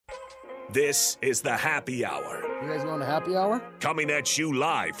This is the Happy Hour. You guys going to happy hour? Coming at you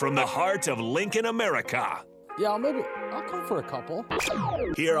live from the heart of Lincoln, America. Yeah, I'll come for a couple.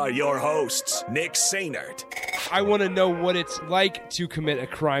 Here are your hosts, Nick Sainert. I want to know what it's like to commit a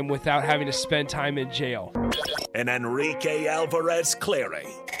crime without having to spend time in jail. And Enrique Alvarez Clary.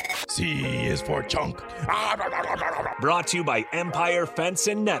 C is for chunk. Brought to you by Empire Fence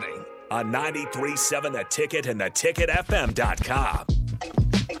and Netting on 93.7 The Ticket and theticketfm.com.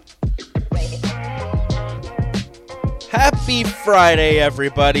 Happy Friday,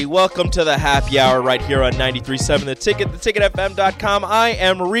 everybody. Welcome to the Happy Hour right here on 93.7 The Ticket, theticketfm.com. I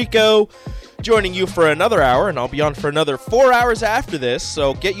am Rico, joining you for another hour, and I'll be on for another 4 hours after this,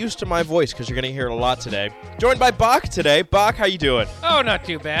 so get used to my voice because you're going to hear it a lot today. Joined by Bach today. Bach, how you doing? Oh, not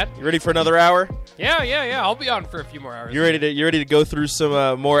too bad. You ready for another hour? Yeah. I'll be on for a few more hours. You ready to go through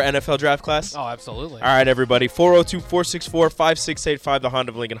some more NFL draft class? Oh, absolutely. All right, everybody. 402-464-5685, the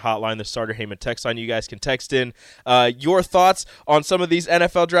Honda of Lincoln hotline, the Starter Heyman text line. You guys can text in your thoughts on some of these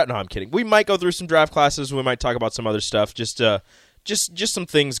NFL draft. No, I'm kidding. We might go through some draft classes. We might talk about some other stuff. Just some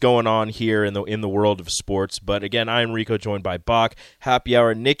things going on here in the world of sports. But again, I'm Rico, joined by Bach. Happy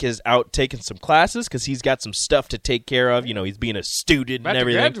Hour. Nick is out taking some classes because he's got some stuff to take care of. You know, he's being a student About and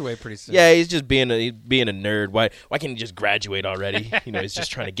everything. to graduate pretty soon. Yeah, he's just being a nerd. Why can't he just graduate already? You know, he's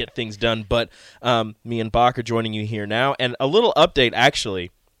just trying to get things done. But me and Bach are joining you here now, and a little update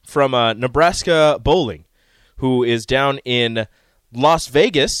actually from Nebraska Bowling, who is down in Las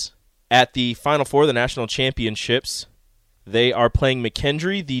Vegas at the Final Four of the National Championships. They are playing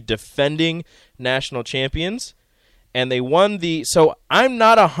McKendree, the defending national champions, and they won the. So I'm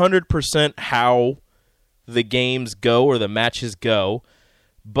not 100% how the games go or the matches go,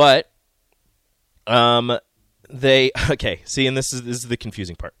 but they okay. See, and this is the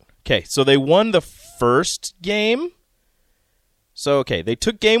confusing part. Okay, so they won the first game. So okay, they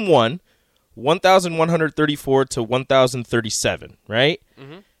took game one, 1,134 to 1,037, right?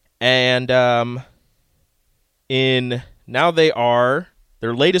 Mm-hmm. And now their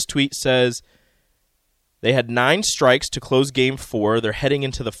latest tweet says they had 9 strikes to close game 4. They're heading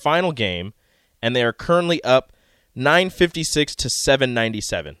into the final game, and they are currently up 956 to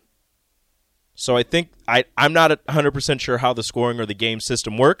 797. So I think I'm not 100% sure how the scoring or the game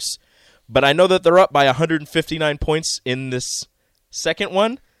system works, but I know that they're up by 159 points in this second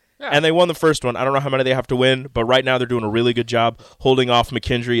one. Yeah. And they won the first one. I don't know how many they have to win, but right now they're doing a really good job holding off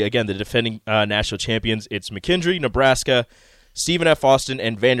McKendree. Again, the defending national champions. It's McKendree, Nebraska, Stephen F. Austin,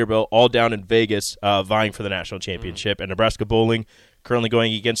 and Vanderbilt all down in Vegas vying for the national championship. And Nebraska Bowling currently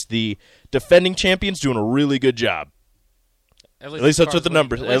going against the defending champions, doing a really good job. At least that's what the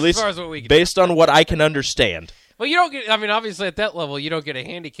numbers. At least based on what I can understand. Well, you don't get. I mean, obviously at that level, you don't get a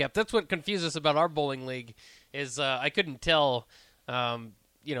handicap. That's what confuses us about our bowling league. Is I couldn't tell.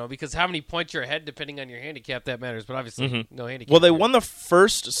 Because how many points you're ahead, depending on your handicap, that matters. But obviously, no handicap. Well, they won the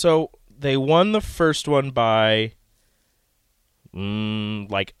first. So they won the first one by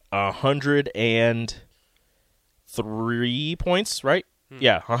like 103 points, right?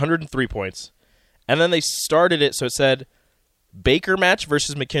 Yeah, 103 points. And then they started it. So it said Baker match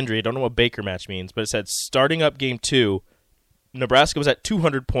versus McKendree. I don't know what Baker match means, but it said starting up game 2, Nebraska was at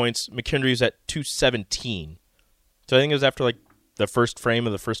 200 points. McKendree was at 217. So I think it was after like the first frame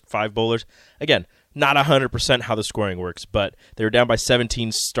of the first 5 bowlers. Again, not 100% how the scoring works, but they were down by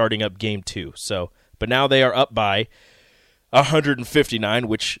 17 starting up game 2. So, but now they are up by 159,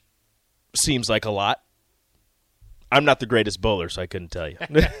 which seems like a lot. I'm not the greatest bowler, so I couldn't tell you.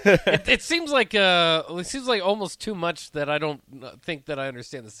 It seems like almost too much that I don't think that I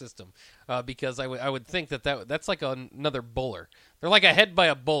understand the system, because I would think that's like another bowler. They're like ahead by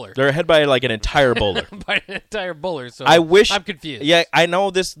a bowler. They're ahead by like an entire bowler. By an entire bowler. So I'm confused. Yeah, I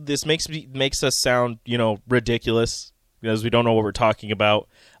know this makes us sound ridiculous because we don't know what we're talking about.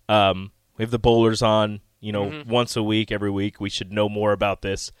 We have the bowlers on once a week, every week. We should know more about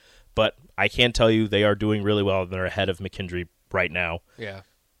this. But I can tell you they are doing really well. They're ahead of McKendree right now. Yeah.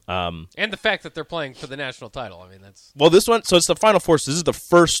 And the fact that they're playing for the national title. I mean, that's... Well, this one, so it's the Final Four. So this is the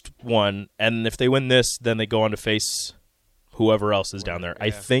first one. And if they win this, then they go on to face whoever else is down there. Yeah.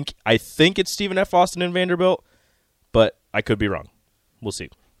 I think it's Stephen F. Austin and Vanderbilt, but I could be wrong. We'll see.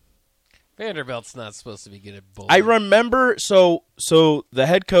 Vanderbilt's not supposed to be good at bowling. I remember, so the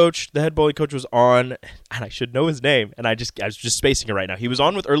head bowling coach was on, and I should know his name, and I was just spacing it right now. He was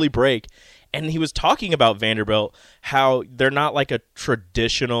on with Early Break, and he was talking about Vanderbilt, how they're not like a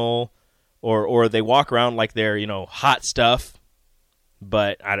traditional, or they walk around like they're, hot stuff.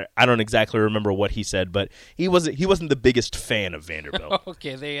 But I don't exactly remember what he said, but he wasn't the biggest fan of Vanderbilt.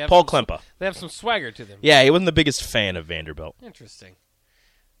 Okay, they have Paul Klempa. They have some swagger to them. Yeah, he wasn't the biggest fan of Vanderbilt. Interesting.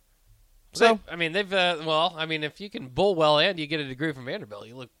 So if you can bowl well and you get a degree from Vanderbilt,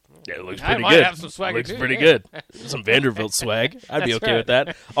 you look. Yeah, it looks I pretty might good. have some swagger looks too, pretty yeah. good. Some Vanderbilt swag. I'd be That's okay right. with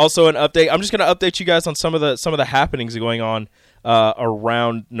that. Also, an update. I'm just going to update you guys on some of the happenings going on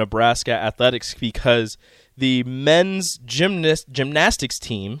around Nebraska Athletics, because the men's gymnastics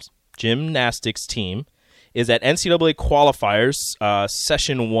team is at NCAA qualifiers,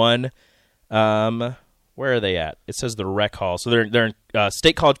 session 1. Where are they at? It says the Rec Hall. So they're in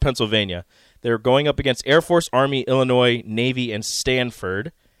State College, Pennsylvania. They're going up against Air Force, Army, Illinois, Navy, and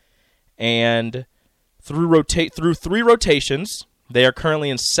Stanford. And through 3 rotations, they are currently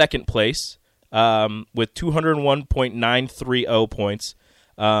in second place with 201.930 points,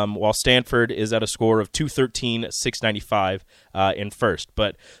 while Stanford is at a score of 213.695 in first.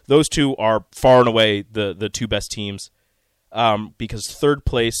 But those two are far and away the two best teams, because third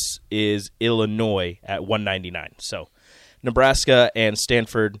place is Illinois at 199. So Nebraska and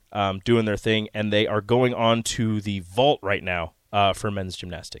Stanford doing their thing, and they are going on to the vault right now for men's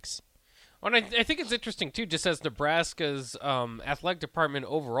gymnastics. Well, and I think it's interesting, too, just as Nebraska's athletic department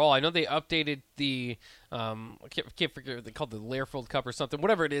overall. I know they updated the I can't figure they called the Learfield Cup or something,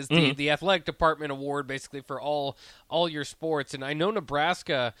 whatever it is, the athletic department award basically for all your sports. And I know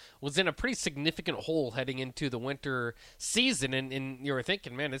Nebraska was in a pretty significant hole heading into the winter season, and you were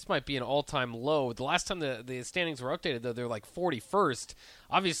thinking, man, this might be an all-time low. The last time the standings were updated, though, they're like 41st.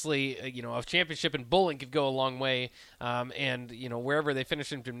 Obviously, a championship in bowling could go a long way, and wherever they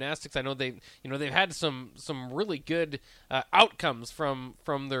finish in gymnastics, I know they've had some really good outcomes from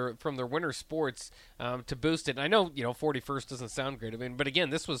their winter sports to boost it. And I know 41st doesn't sound great. I mean, but again,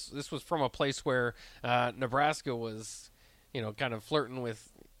 this was from a place where Nebraska was kind of flirting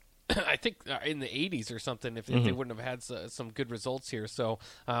with. I think in the 80s or something, if they wouldn't have had some good results here. So,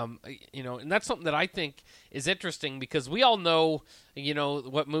 and that's something that I think is interesting, because we all know,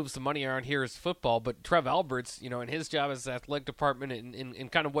 what moves the money around here is football. But Trev Alberts, in his job as athletic department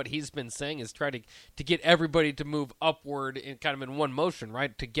and kind of what he's been saying is try to get everybody to move upward in kind of in one motion,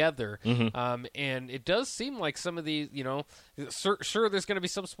 right, together. And it does seem like some of these, sure, there's going to be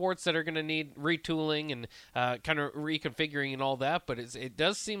some sports that are going to need retooling and kind of reconfiguring and all that. But it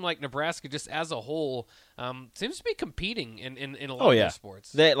does seem like Nebraska, just as a whole, seems to be competing in a lot of their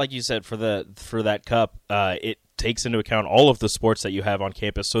sports. That, like you said, for that cup, it takes into account all of the sports that you have on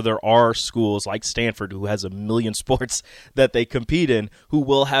campus. So there are schools like Stanford, who has a million sports that they compete in, who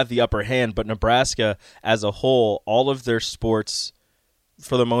will have the upper hand. But Nebraska, as a whole, all of their sports,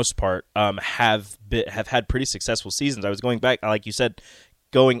 for the most part, have had pretty successful seasons. I was going back, like you said,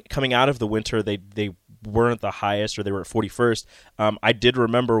 coming out of the winter, they weren't the highest, or they were at 41st. I did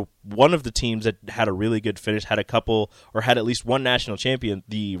remember one of the teams that had a really good finish, had a couple, or had at least one national champion,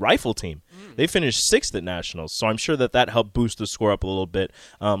 the rifle team. They finished 6th at nationals, so I'm sure that helped boost the score up a little bit.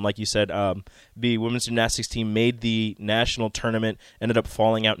 Like you said, the women's gymnastics team made the national tournament, ended up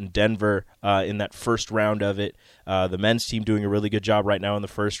falling out in Denver in that first round of it. The men's team doing a really good job right now in the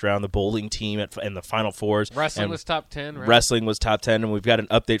first round. The bowling team in the Final Fours. Wrestling was top 10, right? Wrestling was top 10, and we've got an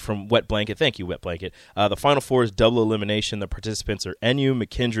update from Wet Blanket. Thank you, Wet Blanket. The Final Four is double elimination. The participants are NU,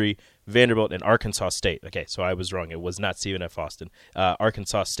 McKendree, Vanderbilt, and Arkansas State. Okay, so I was wrong. It was not Stephen F. Austin.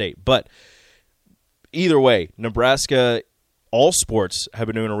 Arkansas State. But either way, Nebraska, all sports have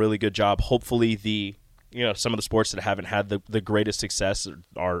been doing a really good job. Hopefully some of the sports that haven't had the greatest success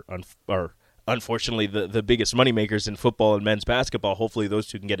are unfortunately the biggest moneymakers in football and men's basketball. Hopefully those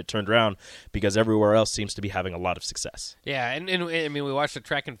two can get it turned around, because everywhere else seems to be having a lot of success. Yeah, and I mean, we watched the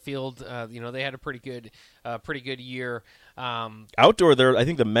track and field. They had a pretty good year. Outdoor, I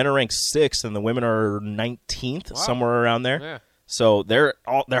think the men are ranked 6th and the women are 19th, somewhere around there. Yeah. So they're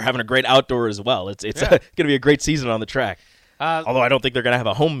having a great outdoor as well. It's going to be a great season on the track. Although I don't think they're going to have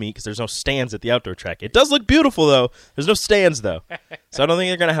a home meet, because there's no stands at the outdoor track. It does look beautiful, though. There's no stands, though. So I don't think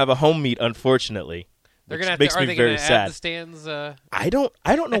they're going to have a home meet, unfortunately. They're going to makes me very sad. add the stands? I don't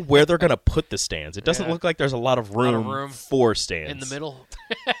know where they're going to put the stands. It doesn't look like there's a lot of room for stands. In the middle?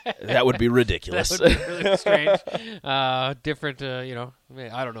 That would be ridiculous. That would be really strange. Different,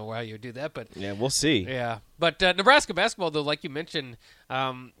 I don't know how you would do that, but yeah, we'll see. Yeah, but Nebraska basketball, though, like you mentioned,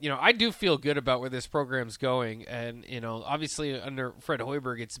 I do feel good about where this program's going, and obviously under Fred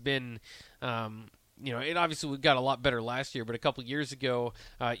Hoiberg, it's been. It obviously got a lot better last year, but a couple years ago,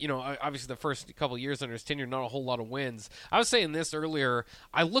 obviously the first couple years under his tenure, not a whole lot of wins. I was saying this earlier.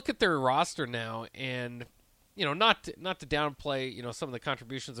 I look at their roster now, and not to downplay some of the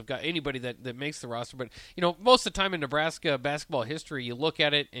contributions of anybody that makes the roster, but most of the time in Nebraska basketball history, you look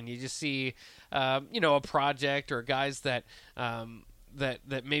at it and you just see a project or guys that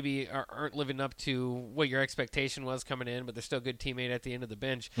that maybe aren't living up to what your expectation was coming in, but they're still a good teammate at the end of the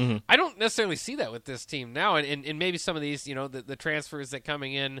bench. Mm-hmm. I don't necessarily see that with this team now, and maybe some of these, the transfers that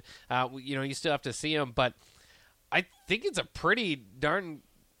coming in, you still have to see them, but I think it's a pretty darn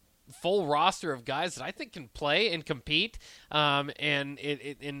full roster of guys that I think can play and compete. And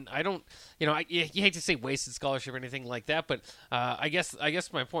I don't, you hate to say wasted scholarship or anything like that, but I guess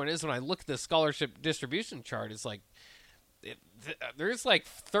my point is when I look at the scholarship distribution chart, it's like, there's like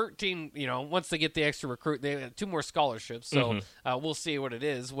 13, once they get the extra recruit, they have 2 more scholarships. So we'll see what it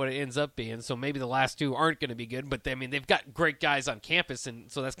ends up being. So maybe the last 2 aren't going to be good, but they've got great guys on campus.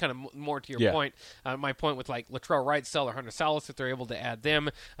 And so that's kind of more to your point. My point with like Latrell Wrightsell or Hunter Salas, if they're able to add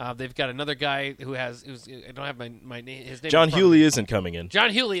them. They've got another guy who's I don't have my name. His name. John Hewley isn't coming in. John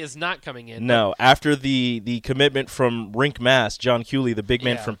Hewley is not coming in. No, after the commitment from Rink Mass, John Hewley, the big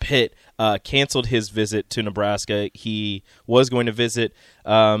man from Pitt, canceled his visit to Nebraska. He was going to visit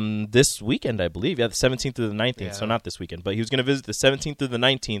this weekend, I believe. Yeah, the 17th through the 19th, so not this weekend. But he was going to visit the 17th through the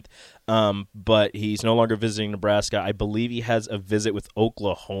 19th, but he's no longer visiting Nebraska. I believe he has a visit with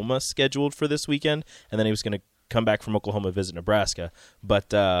Oklahoma scheduled for this weekend, and then he was going to come back from Oklahoma, visit Nebraska.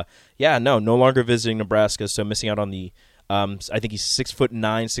 But, no longer visiting Nebraska, so missing out on the I think he's 6'9",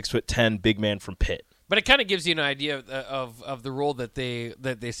 6'10", big man from Pitt. But it kind of gives you an idea of the role that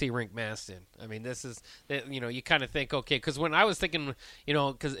they see Rink Mast in. I mean, this is, you kind of think, okay, because when I was thinking,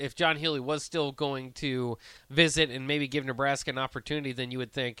 because if John Healy was still going to visit and maybe give Nebraska an opportunity, then you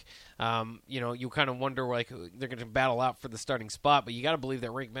would think, you kind of wonder, like, they're going to battle out for the starting spot. But you got to believe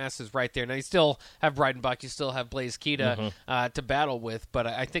that Rink Mast is right there. Now, you still have Breidenbach, you still have Blaze Keita to battle with. But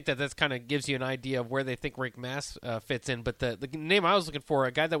I think that's kind of gives you an idea of where they think Rink Mast fits in. But the name I was looking for,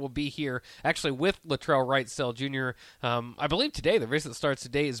 a guy that will be here actually with Latrell Wrightsell Jr., I believe today, the race that starts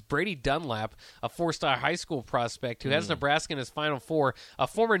today, is Brady Dunlap, a 4-star high school prospect who has Nebraska in his Final Four, a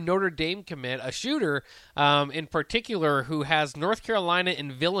former Notre Dame commit, a shooter in particular who has North Carolina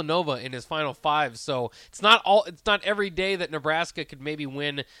and Villanova in his Final 5. So it's not every day that Nebraska could maybe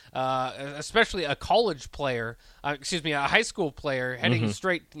win, especially a college player, a high school player heading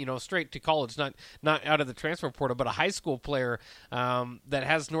straight to college, not out of the transfer portal, but a high school player that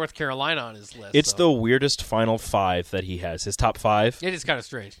has North Carolina on his list. It's the weirdest Final 5 that he has. His top 5. It is kind of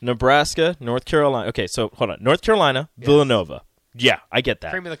strange. Nebraska, North Carolina. Okay, so hold on. North Carolina, Villanova. Yeah, I get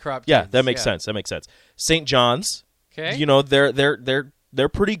that. Cream of the crop. Yeah, kids. that makes sense. That makes sense. St. John's. Okay. They're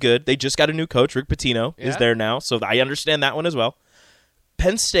pretty good. They just got a new coach. Rick Pitino is there now, so I understand that one as well.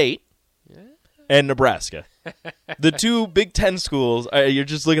 Penn State and Nebraska. The 2 Big Ten schools, you're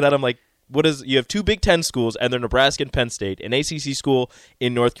just looking at them like, you have 2 Big Ten schools, and they're Nebraska and Penn State, an ACC school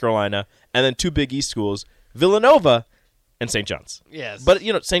in North Carolina, and then 2 Big East schools, Villanova and St. John's. Yes. But,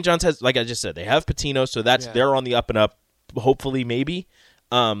 St. John's has, like I just said, they have Pitino, so they're on the up and up, hopefully, maybe.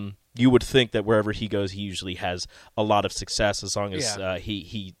 You would think that wherever he goes, he usually has a lot of success as long as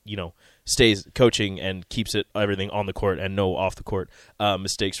he stays coaching and keeps everything on the court and no off the court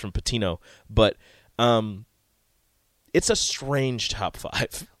mistakes from Pitino. But it's a strange top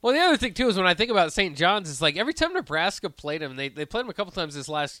 5. Well, the other thing, too, is when I think about St. John's, it's like every time Nebraska played him, they played him a couple times this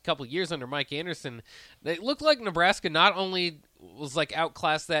last couple of years under Mike Anderson, it looked like Nebraska not only was like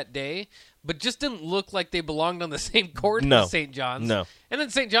outclassed that day, but just didn't look like they belonged on the same court as St. John's. No. And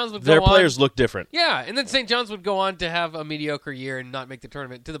then St. John's would go on. Their players look different. Yeah, and then St. John's would go on to have a mediocre year and not make the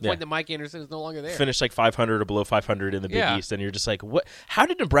tournament to the point that Mike Anderson is no longer there. Finished like 500 or below 500 in the Big East, and you're just like, what? How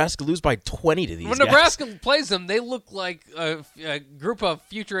did Nebraska lose by 20 to these guys? When Nebraska plays them, they look like a group of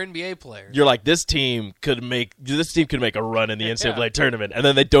future NBA players. You're like, this team could make a run in the NCAA tournament, and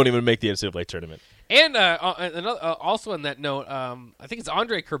then they don't even make the NCAA tournament. And also on that note, I think it's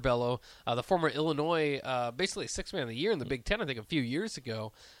Andre Curbelo, the former Illinois, basically 6th man of the year in the Big Ten, I think a few years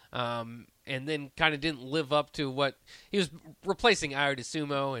ago, and then kind of didn't live up to what he was replacing Ayo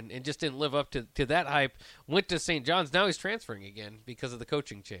DeSumo and just didn't live up to that hype. Went to St. John's. Now he's transferring again because of the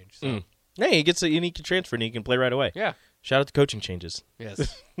coaching change. So. Hey, he gets a unique transfer and he can play right away. Yeah. Shout out to coaching changes.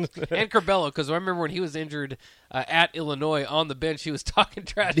 Yes. And Curbelo, because I remember when he was injured at Illinois on the bench, he was talking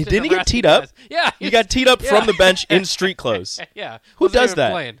trash. Didn't he get teed up? Yeah. He got teed up from the bench in street clothes. Yeah. Who does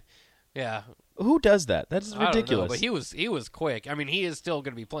that? Playing. Yeah. Who does that? That's ridiculous. I don't know, but he was quick. I mean, he is still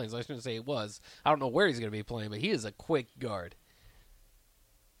going to be playing, so I shouldn't say he was. I don't know where he's going to be playing, but he is a quick guard.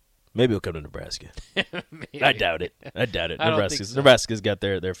 Maybe he'll come to Nebraska. I doubt it. Nebraska's got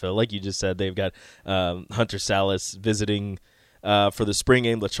their fill. Like you just said, they've got Hunter Salas visiting for the spring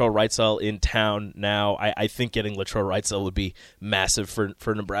game. Latrell Wrightsell in town now. I think getting Latrell Wrightsell would be massive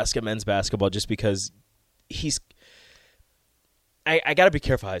for Nebraska men's basketball just because he's – I got to be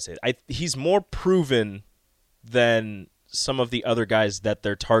careful how I say it. He's more proven than some of the other guys that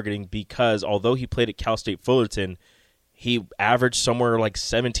they're targeting because although he played at Cal State Fullerton, he averaged somewhere like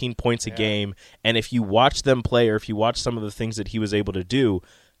 17 points a game. And if you watch them play or if you watch some of the things that he was able to do,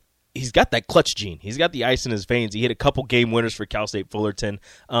 he's got that clutch gene. He's got the ice in his veins. He hit a couple game winners for Cal State Fullerton.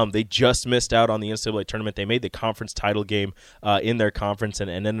 They just missed out on the NCAA tournament. They made the conference title game in their conference and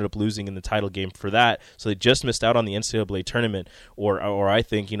ended up losing in the title game for that. So they just missed out on the NCAA tournament. Or I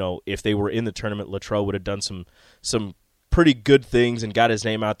think, if they were in the tournament, Latrell would have done some pretty good things and got his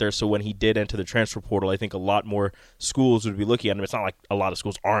name out there. So when he did enter the transfer portal, I think a lot more schools would be looking at him. It's not like a lot of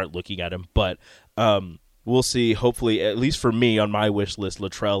schools aren't looking at him, but we'll see. Hopefully, at least for me on my wish list,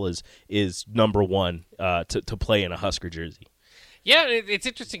 Latrell is number one to play in a Husker jersey. Yeah, it's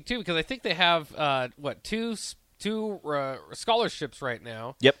interesting too because I think they have two scholarships right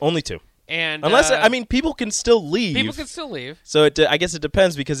now. Yep, only 2. And unless people can still leave. People can still leave. So I guess it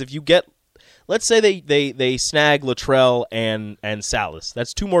depends because if you get, let's say they snag Latrell and Salas,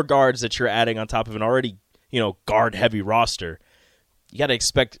 that's 2 more guards that you're adding on top of an already guard heavy roster. You got to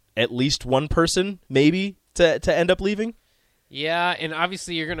expect at least one person maybe to end up leaving. Yeah, and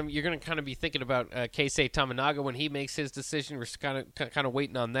obviously you're gonna kind of be thinking about Keisei Tamanaga when he makes his decision. We're kind of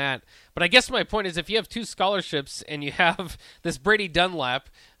waiting on that. But I guess my point is, if you have 2 scholarships and you have this Brady Dunlap,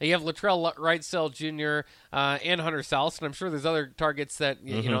 you have Latrell Wrightsell Jr. And Hunter Salas, and I'm sure there's other targets that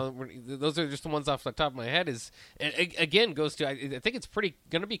those are just the ones off the top of my head. Goes to I think it's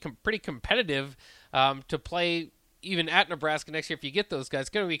going to be pretty competitive to play. Even at Nebraska next year, if you get those guys,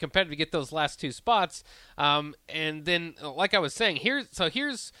 it's going to be competitive to get those last 2 spots. And then, like I was saying,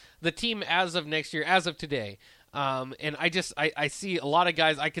 here's the team as of next year, as of today. And I see a lot of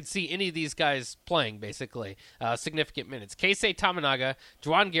guys. I could see any of these guys playing, basically, significant minutes. Keisei Tamanaga,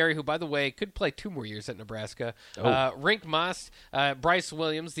 Juwan Gary, who, by the way, could play 2 more years at Nebraska. Rink Moss, Bryce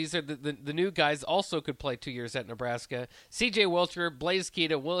Williams. These are the new guys also could play 2 years at Nebraska. C.J. Welcher, Blaze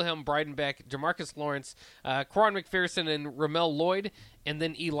Keita, Wilhelm Breidenbeck, Jamarcus Lawrence, Quran McPherson, and Ramel Lloyd. And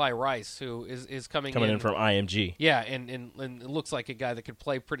then Eli Rice, who is coming in from IMG. Yeah, and it looks like a guy that could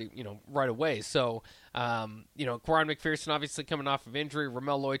play pretty, right away. So, Quran McPherson obviously coming off of injury,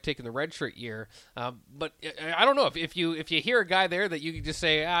 Ramel Lloyd taking the redshirt year. But I don't know if you hear a guy there that you can just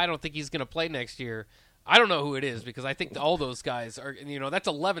say, I don't think he's going to play next year. I don't know who it is because I think all those guys are, that's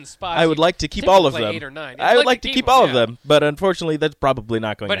 11 spots. I would like to keep all of them. 8 or 9. I would like to keep all of them, but unfortunately, that's probably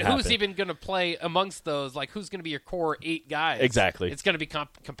not going to happen. But who's even going to play amongst those? Like, who's going to be your core 8 guys? Exactly. It's going to be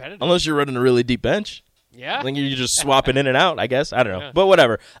competitive. Unless you're running a really deep bench. Yeah. I think you're just swapping in and out, I guess. I don't know. Yeah. But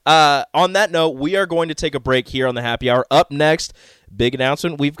whatever. On that note, we are going to take a break here on the Happy Hour. Up next, big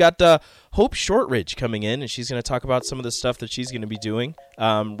announcement. We've got Hope Shortridge coming in, and she's going to talk about some of the stuff that she's going to be doing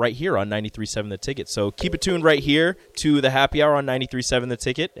right here on 93.7 The Ticket. So keep it tuned right here to the Happy Hour on 93.7 The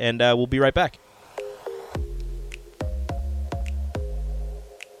Ticket, and we'll be right back.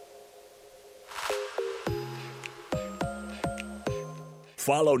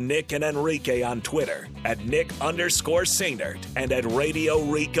 Follow Nick and Enrique on Twitter at Nick_Sainert and at Radio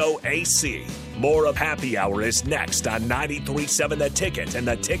Rico AC. More of Happy Hour is next on 93.7 The Ticket and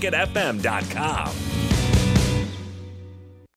theticketfm.com.